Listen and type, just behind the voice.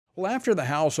Well, after the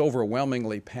House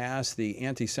overwhelmingly passed the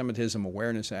Anti-Semitism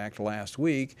Awareness Act last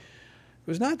week, it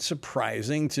was not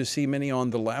surprising to see many on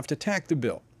the left attack the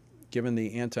bill, given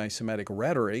the anti-Semitic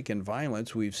rhetoric and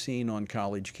violence we've seen on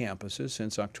college campuses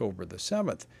since October the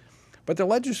 7th. But the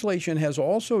legislation has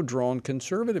also drawn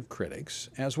conservative critics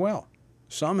as well.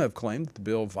 Some have claimed that the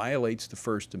bill violates the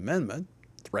First Amendment,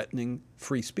 threatening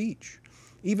free speech.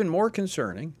 Even more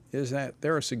concerning is that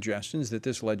there are suggestions that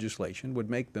this legislation would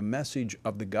make the message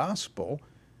of the gospel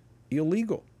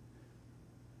illegal.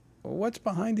 What's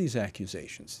behind these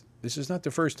accusations? This is not the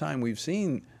first time we've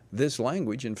seen this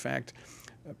language. In fact,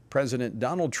 President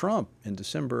Donald Trump in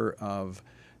December of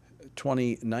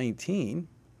 2019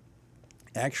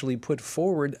 actually put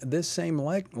forward this same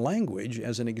language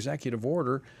as an executive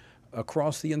order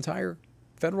across the entire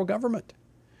federal government.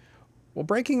 Well,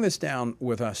 breaking this down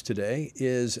with us today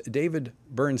is David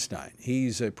Bernstein.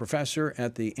 He's a professor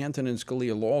at the Antonin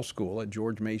Scalia Law School at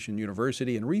George Mason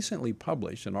University and recently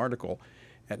published an article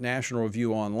at National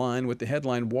Review Online with the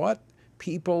headline, "What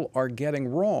People Are Getting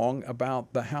Wrong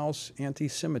About the House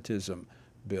Anti-Semitism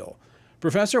Bill."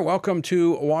 Professor, welcome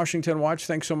to Washington Watch.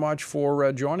 Thanks so much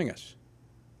for joining us.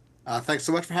 Thanks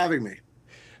so much for having me.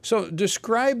 So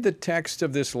describe the text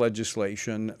of this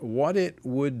legislation, what it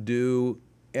would do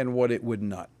and what it would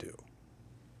not do.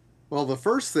 Well, the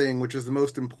first thing, which is the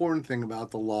most important thing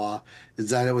about the law, is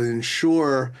that it would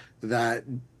ensure that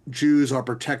Jews are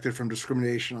protected from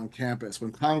discrimination on campus.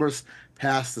 When Congress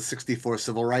passed the '64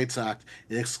 Civil Rights Act,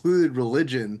 it excluded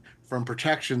religion from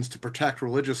protections to protect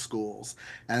religious schools.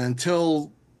 And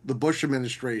until the Bush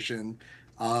administration,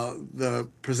 the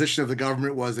position of the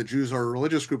government was that Jews are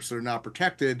religious groups that are not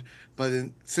protected. But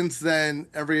since then,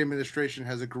 every administration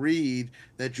has agreed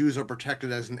that Jews are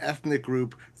protected as an ethnic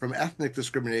group from ethnic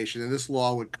discrimination, and this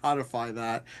law would codify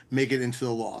that, make it into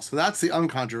the law. So that's the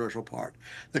uncontroversial part.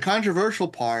 The controversial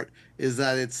part is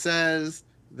that it says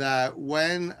that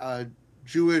when a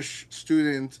Jewish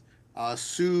student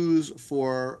sues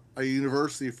for a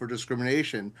university for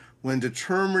discrimination, when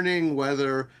determining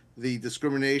whether the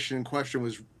discrimination in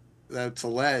question that's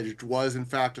alleged was in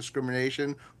fact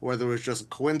discrimination, or whether it was just a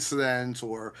coincidence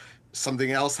or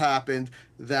something else happened,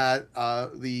 that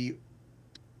the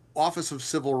Office of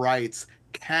Civil Rights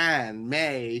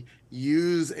may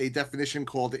use a definition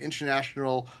called the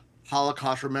International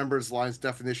Holocaust Remembrance Alliance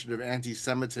definition of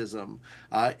anti-Semitism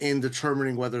in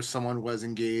determining whether someone was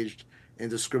engaged in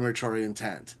discriminatory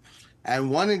intent.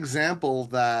 And one example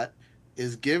that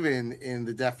is given in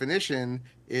the definition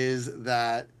is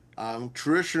that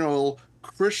traditional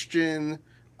Christian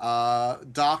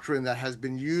doctrine that has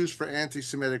been used for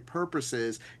anti-Semitic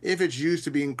purposes, if it's used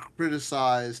to being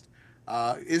criticized,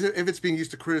 if it's being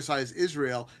used to criticize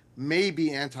Israel, may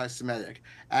be anti-Semitic.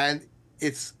 And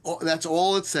that's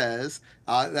all it says.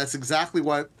 That's exactly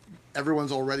what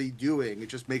everyone's already doing. It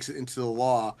just makes it into the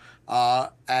law.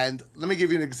 And let me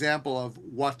give you an example of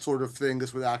what sort of thing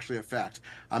this would actually affect.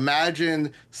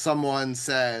 Imagine someone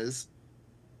says,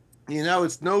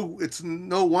 it's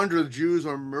no wonder the Jews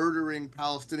are murdering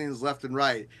Palestinians left and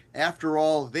right. After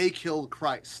all, they killed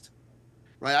Christ.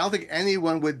 Right? I don't think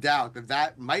anyone would doubt that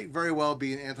that might very well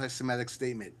be an anti-Semitic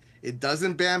statement. It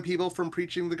doesn't ban people from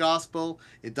preaching the gospel.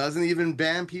 It doesn't even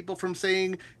ban people from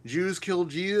saying Jews killed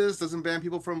Jesus. Doesn't ban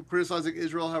people from criticizing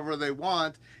Israel however they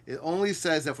want. It only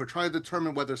says that if we're trying to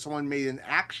determine whether someone made an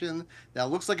action that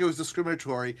looks like it was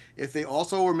discriminatory, if they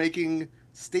also were making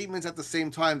statements at the same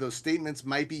time, those statements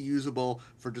might be usable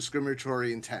for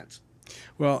discriminatory intent.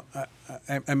 Well,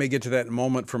 I may get to that in a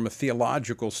moment from a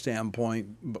theological standpoint,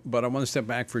 but I want to step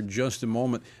back for just a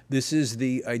moment. This is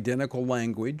the identical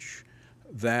language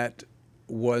that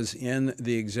was in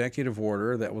the executive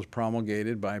order that was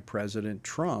promulgated by President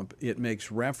Trump. It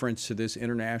makes reference to this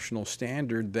international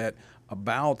standard that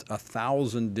about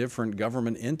 1,000 different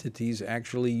government entities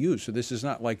actually use. So this is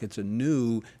not like it's a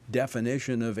new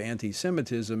definition of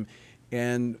anti-Semitism.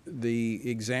 And the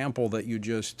example that you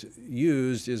just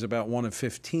used is about one of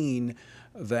 15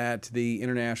 that the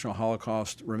International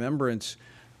Holocaust Remembrance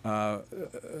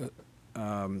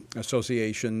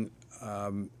Association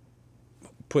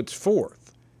puts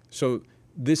forth. So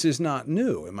this is not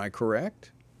new, am I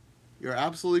correct? You're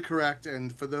absolutely correct.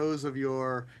 And for those of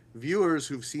your viewers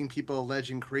who've seen people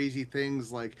alleging crazy things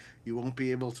like you won't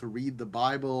be able to read the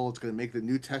Bible, it's going to make the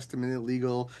New Testament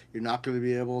illegal, you're not going to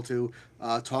be able to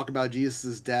talk about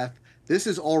Jesus' death, this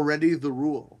is already the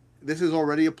rule. This is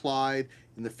already applied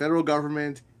in the federal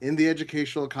government, in the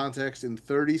educational context, in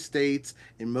 30 states,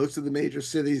 in most of the major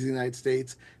cities in the United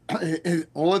States.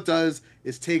 All it does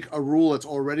is take a rule that's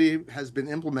already has been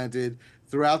implemented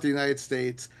throughout the United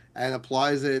States and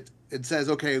applies it it says,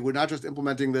 okay, we're not just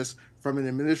implementing this from an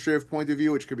administrative point of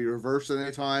view, which could be reversed at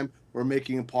any time. We're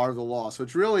making it part of the law. So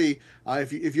it's really,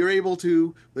 if you're able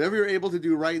to, whatever you're able to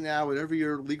do right now, whatever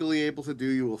you're legally able to do,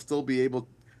 you will still be able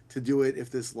to do it if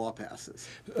this law passes.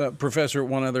 Professor,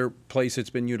 one other place it's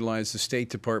been utilized, the State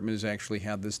Department has actually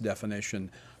had this definition,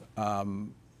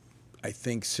 I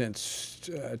think since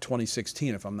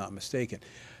 2016, if I'm not mistaken.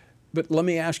 But let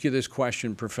me ask you this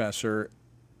question, Professor.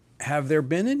 Have there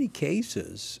been any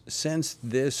cases since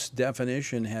this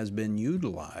definition has been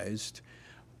utilized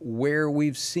where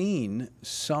we've seen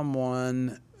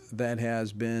someone that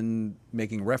has been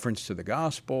making reference to the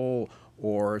gospel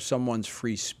or someone's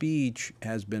free speech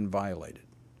has been violated?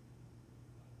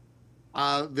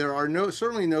 There are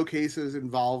certainly no cases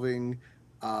involving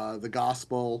the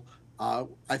gospel. I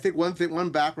think one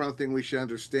background thing we should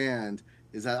understand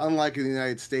is that unlike in the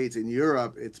United States, in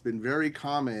Europe, it's been very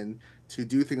common to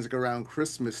do things like around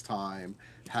Christmas time,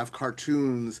 have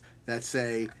cartoons that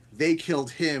say they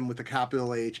killed him with a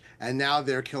capital H and now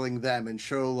they're killing them, and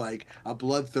show like a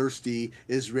bloodthirsty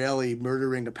Israeli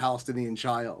murdering a Palestinian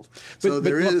child. So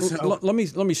let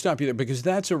me stop you there, because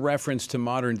that's a reference to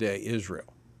modern day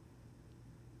Israel.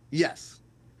 Yes.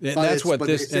 And that's what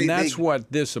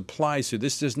this applies to.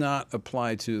 This does not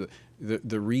apply to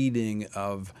the reading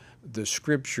of the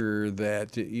scripture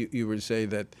that you would say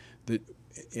that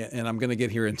and I'm going to get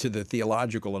here into the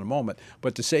theological in a moment,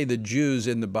 but to say the Jews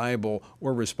in the Bible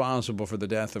were responsible for the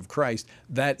death of Christ,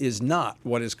 that is not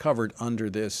what is covered under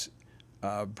this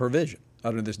provision,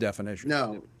 under this definition.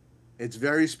 No, it's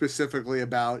very specifically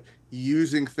about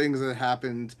using things that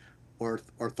happened or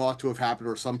thought to have happened,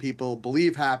 or some people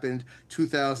believe happened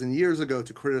 2,000 years ago,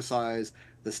 to criticize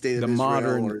the state of Israel,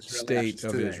 modern state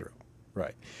of Israel.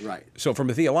 Right. Right. So from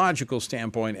a theological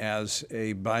standpoint, as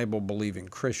a Bible-believing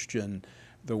Christian,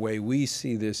 the way we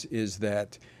see this is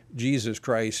that Jesus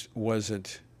Christ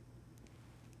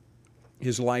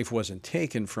his life wasn't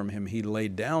taken from him. He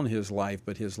laid down his life,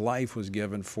 but his life was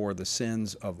given for the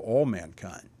sins of all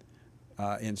mankind.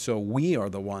 And so we are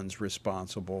the ones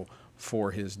responsible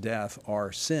for his death.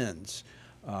 Our sins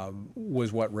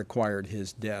was what required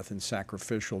his death and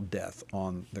sacrificial death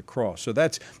on the cross. So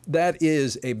that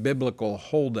is a biblical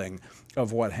holding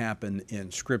of what happened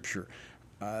in Scripture.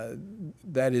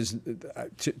 That is,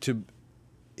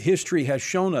 history has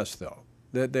shown us, though,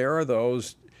 that there are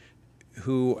those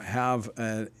who have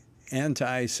an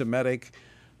anti-Semitic,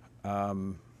 I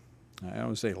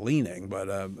don't say leaning, but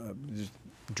just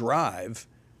drive,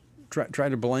 try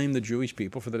to blame the Jewish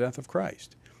people for the death of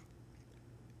Christ.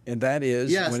 And that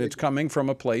is, yes, when it's coming from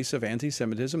a place of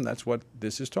anti-Semitism, that's what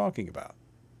this is talking about.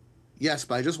 Yes,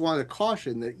 but I just want to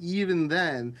caution that even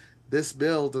then, this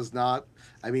bill does not,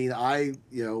 I mean,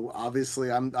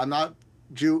 obviously I'm not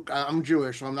I'm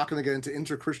Jewish, so I'm not going to get into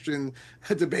inter-Christian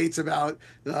debates about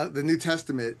the New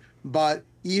Testament. But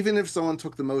even if someone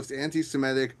took the most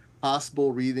anti-Semitic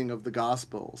possible reading of the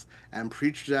Gospels and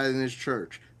preached that in his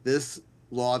church, this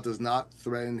law does not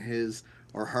threaten his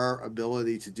or her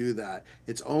ability to do that.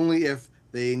 It's only if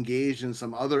they engage in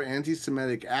some other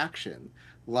anti-Semitic action,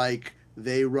 like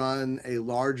they run a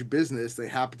large business, they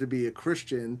happen to be a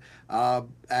Christian,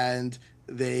 and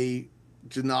they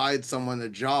denied someone a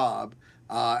job,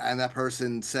 and that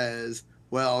person says,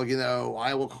 well,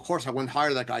 of course I wouldn't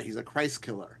hire that guy, he's a Christ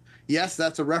killer. Yes,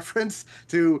 that's a reference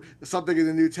to something in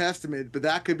the New Testament, but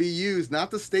that could be used,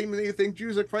 not the statement that you think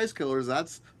Jews are Christ killers,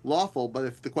 that's lawful. But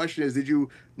if the question is, did you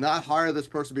not hire this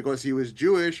person because he was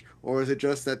Jewish, or is it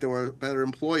just that there were better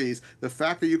employees? The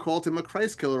fact that you called him a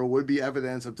Christ killer would be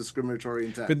evidence of discriminatory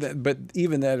intent. But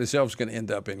even that itself is going to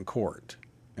end up in court.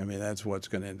 I mean, that's what's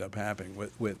going to end up happening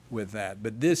with that.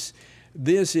 But this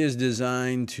is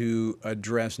designed to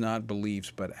address not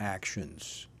beliefs, but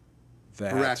actions.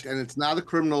 Correct, and it's not a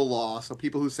criminal law. So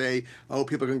people who say, "Oh,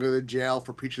 people are going to go to jail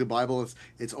for preaching the Bible,"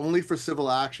 it's only for civil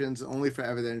actions, only for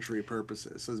evidentiary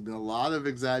purposes. So there's been a lot of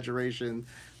exaggeration.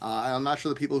 I'm not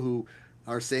sure the people who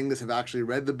are saying this have actually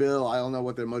read the bill. I don't know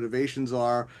what their motivations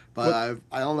are, but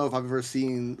I don't know if I've ever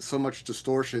seen so much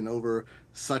distortion over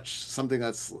something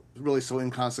that's really so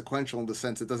inconsequential, in the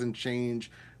sense it doesn't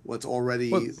change what's already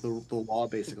the law,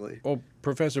 basically. Well,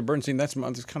 Professor Bernstein, that's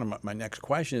kind of my next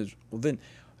question is, well, then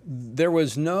there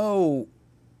was no,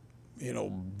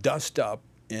 dust up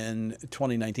in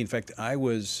 2019. In fact, I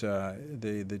was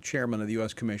the chairman of the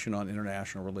U.S. Commission on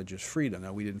International Religious Freedom.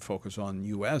 Now, we didn't focus on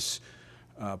U.S.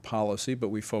 Policy, but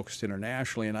we focused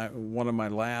internationally. And one of my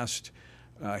last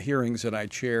hearings that I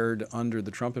chaired under the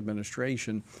Trump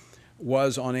administration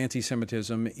was on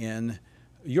anti-Semitism in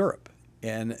Europe.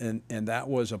 And that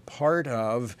was a part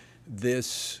of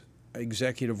this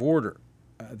executive order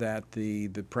that the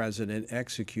president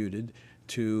executed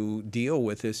to deal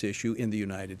with this issue in the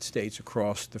United States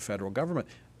across the federal government.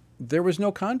 There was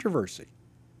no controversy.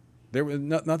 There was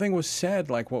nothing was said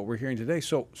like what we're hearing today.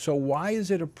 So why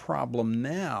is it a problem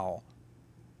now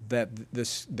that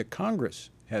the Congress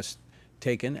has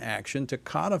taken action to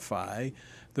codify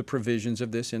the provisions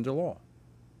of this into law?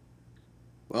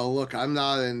 Well, look, I'm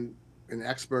not an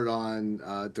expert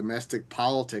on domestic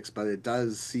politics, but it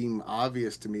does seem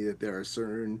obvious to me that there are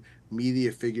certain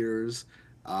media figures,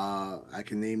 I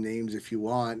can name names if you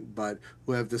want, but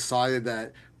who have decided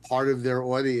that part of their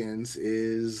audience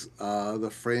is the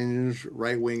fringe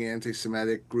right-wing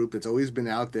anti-Semitic group that's always been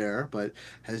out there, but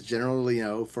has generally,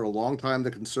 for a long time,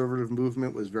 the conservative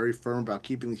movement was very firm about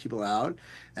keeping these people out.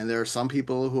 And there are some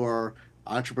people who are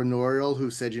entrepreneurial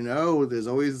who said,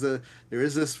 there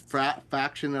is this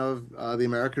faction of the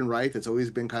American right that's always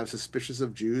been kind of suspicious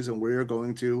of Jews, and we're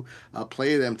going to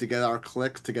play them to get our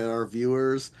clicks, to get our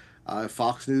viewers. If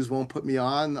Fox News won't put me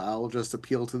on, I'll just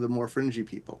appeal to the more fringy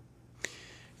people.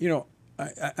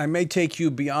 I may take you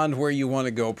beyond where you want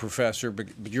to go, Professor, but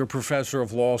you're a professor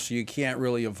of law, so you can't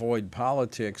really avoid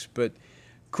politics. But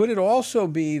could it also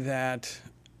be that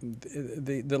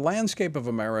the landscape of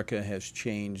America has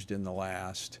changed in the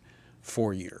last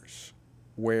 4 years,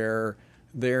 where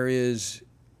there is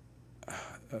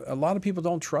a lot of people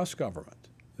don't trust government.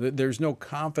 There's no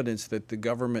confidence that the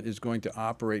government is going to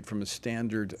operate from a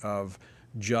standard of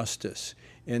justice.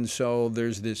 And so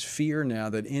there's this fear now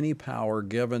that any power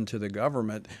given to the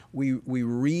government, we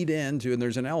read into, and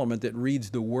there's an element that reads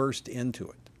the worst into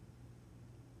it.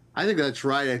 I think that's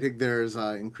right. I think there's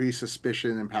increased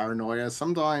suspicion and paranoia.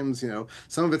 Sometimes,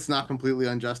 some of it's not completely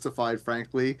unjustified,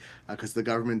 frankly, because the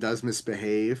government does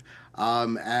misbehave.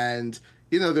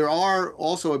 There are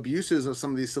also abuses of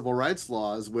some of these civil rights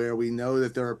laws where we know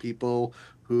that there are people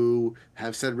who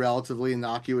have said relatively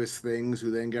innocuous things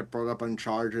who then get brought up on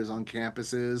charges on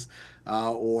campuses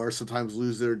or sometimes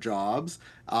lose their jobs.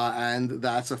 And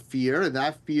that's a fear. And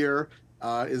that fear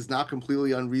is not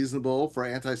completely unreasonable for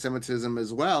anti-Semitism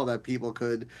as well, that people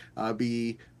could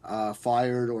be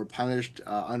fired or punished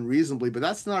unreasonably. But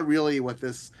that's not really what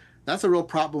that's a real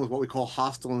problem with what we call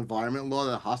hostile environment law.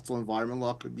 That hostile environment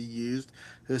law could be used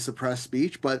to suppress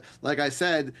speech. But like I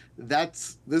said,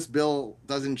 this bill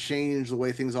doesn't change the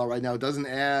way things are right now. It doesn't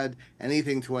add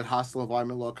anything to what hostile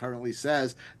environment law currently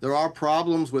says. There are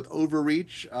problems with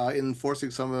overreach in enforcing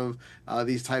some of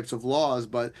these types of laws,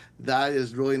 but that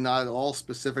is really not at all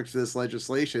specific to this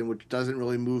legislation, which doesn't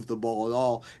really move the ball at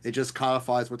all. It just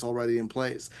codifies what's already in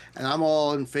place. And I'm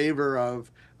all in favor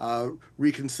of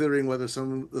reconsidering whether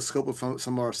the scope of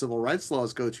some of our civil rights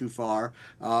laws go too far.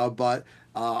 But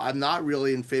I'm not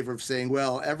really in favor of saying,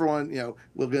 well, everyone,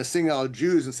 we're going to single out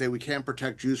Jews and say we can't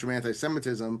protect Jews from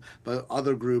anti-Semitism, but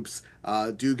other groups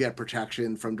do get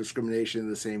protection from discrimination in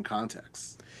the same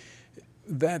context.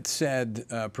 That said,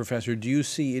 Professor, do you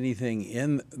see anything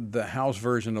in the House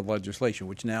version of legislation,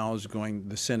 which now is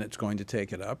the Senate's going to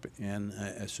take it up, and I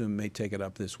assume may take it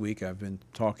up this week? I've been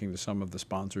talking to some of the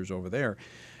sponsors over there.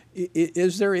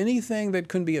 Is there anything that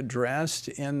can be addressed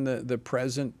in the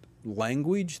present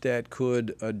language that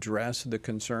could address the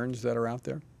concerns that are out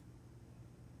there?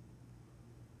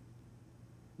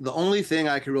 The only thing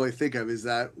I could really think of is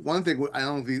that one thing I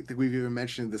don't think we've even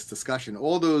mentioned in this discussion,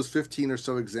 all those 15 or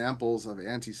so examples of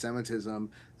anti-Semitism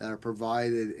that are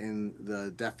provided in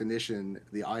the definition,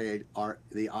 the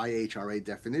IHRA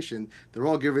definition, they're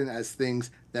all given as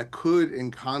things that could, in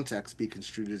context, be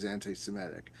construed as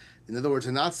anti-Semitic. In other words,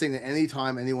 they're not saying that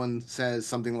anytime anyone says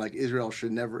something like Israel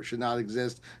should not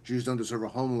exist, Jews don't deserve a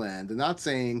homeland, they're not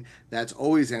saying that's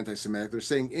always anti-Semitic. They're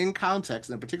saying in context,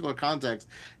 in a particular context,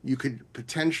 you could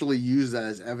potentially use that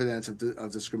as evidence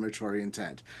of discriminatory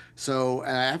intent. So,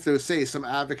 and I have to say, some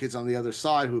advocates on the other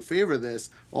side who favor this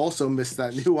also miss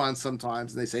that nuance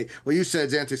sometimes, and they say, well, you said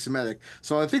it's anti-Semitic.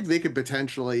 So I think they could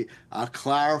potentially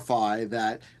clarify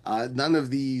that none of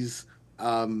these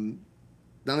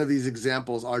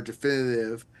examples are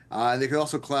definitive, and they could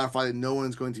also clarify that no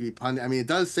one's going to be punished. I mean, it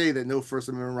does say that no First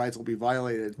Amendment rights will be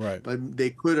violated, right, but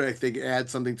they could, I think, add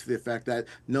something to the effect that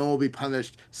no one will be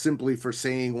punished simply for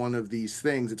saying one of these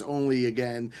things. It's only,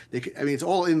 again, it's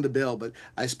all in the bill, but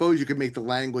I suppose you could make the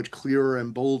language clearer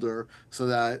and bolder so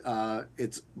that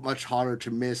it's much harder to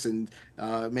miss and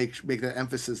make the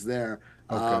emphasis there.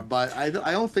 Okay. But I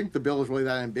don't think the bill is really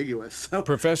that ambiguous. So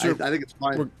Professor, I think it's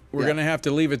fine. We're going to have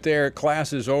to leave it there.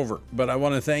 Class is over. But I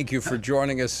want to thank you for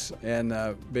joining us and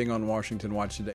being on Washington Watch today.